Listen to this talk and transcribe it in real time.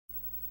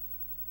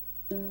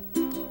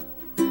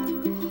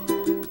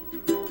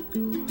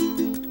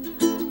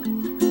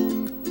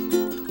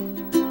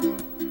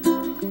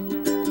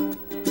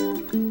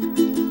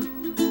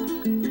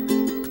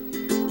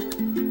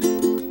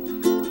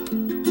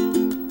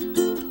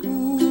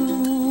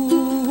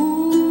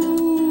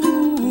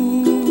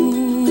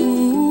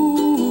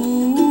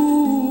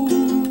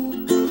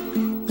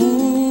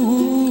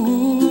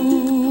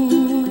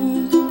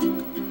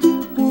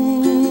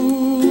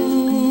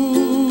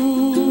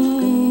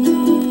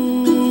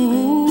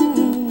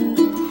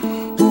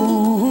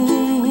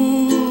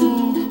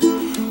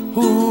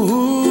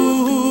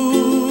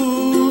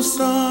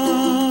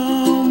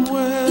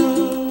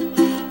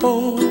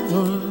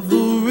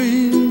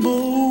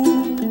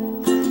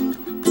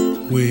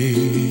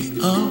way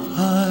up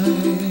high,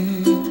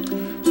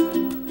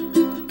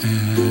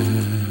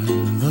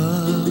 and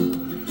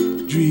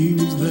the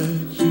dreams that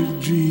you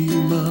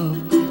dream of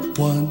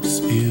once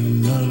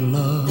in a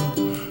lullaby.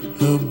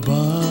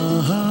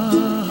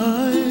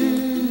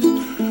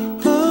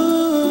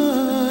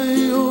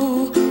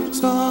 Oh,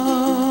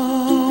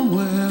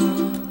 somewhere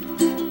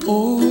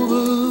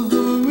over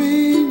the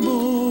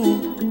rainbow,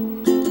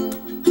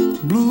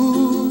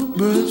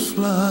 bluebirds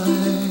fly.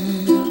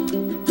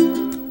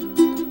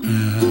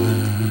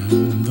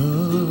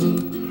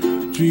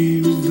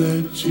 Dreams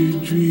that you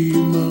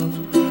dream of,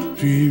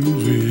 dreams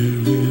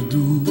really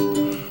do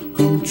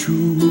come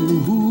true.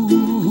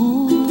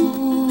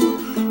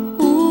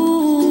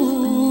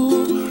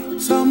 Ooh,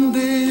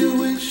 someday you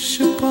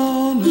wish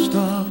upon a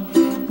star,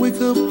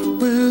 wake up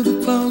where the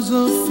clouds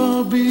are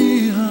far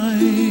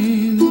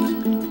behind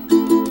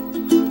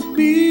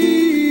me,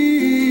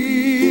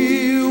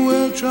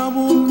 where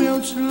trouble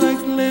melts like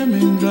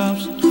lemon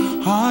drops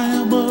high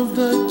above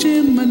the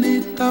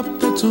chimney top.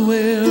 That's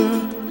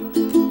where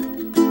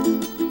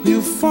you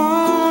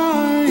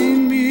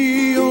find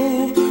me,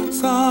 oh,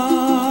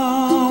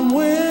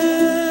 somewhere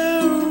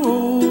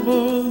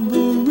over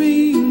the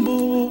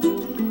rainbow,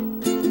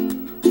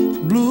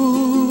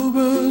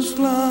 bluebirds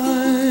fly,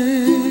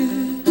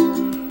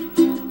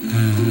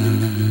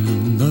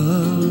 and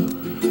the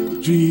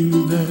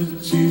dream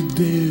that you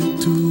dare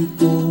to,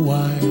 oh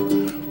why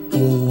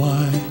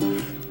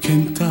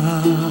can't I?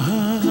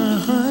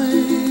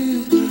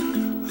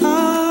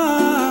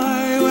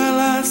 Well,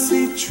 I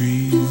see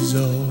trees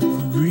of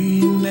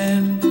green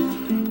and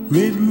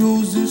red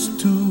roses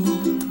too.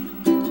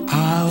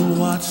 I'll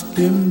watch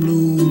them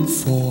bloom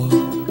for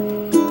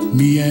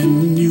me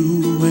and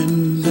you,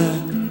 and I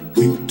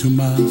think to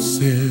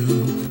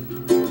myself,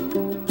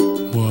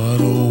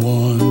 what a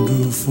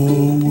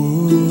wonderful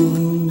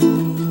world.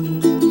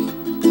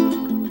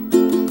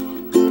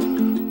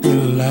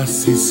 Well, I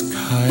see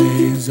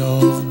skies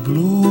of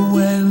blue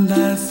and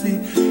I see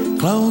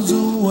clouds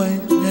of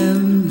white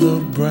and the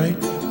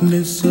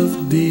brightness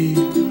of day.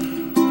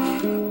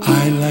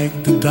 I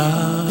like the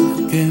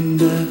dark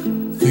and I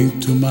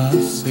think to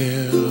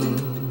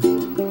myself,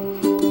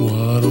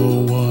 what a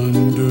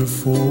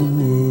wonderful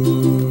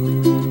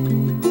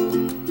world.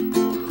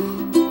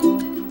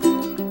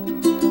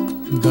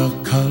 The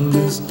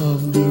colors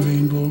of the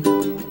rainbow,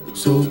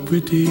 so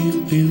pretty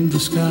in the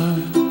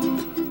sky,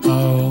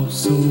 are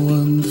also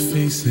on the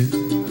faces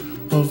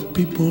of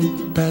people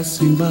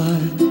passing by.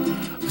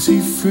 I see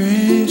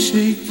friends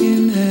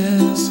shaking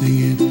hands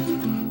singing,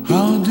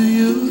 how do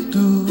you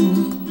do?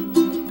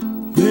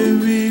 They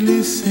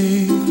really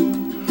say,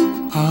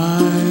 I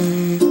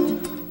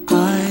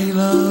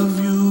love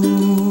you.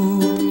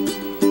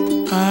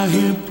 I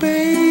hear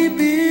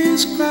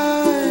babies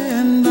cry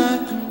and I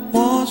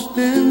watch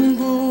them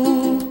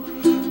grow.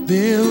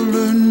 They'll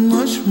learn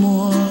much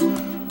more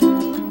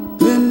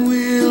than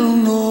we'll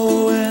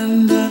know,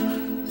 and I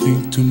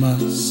think to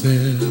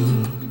myself,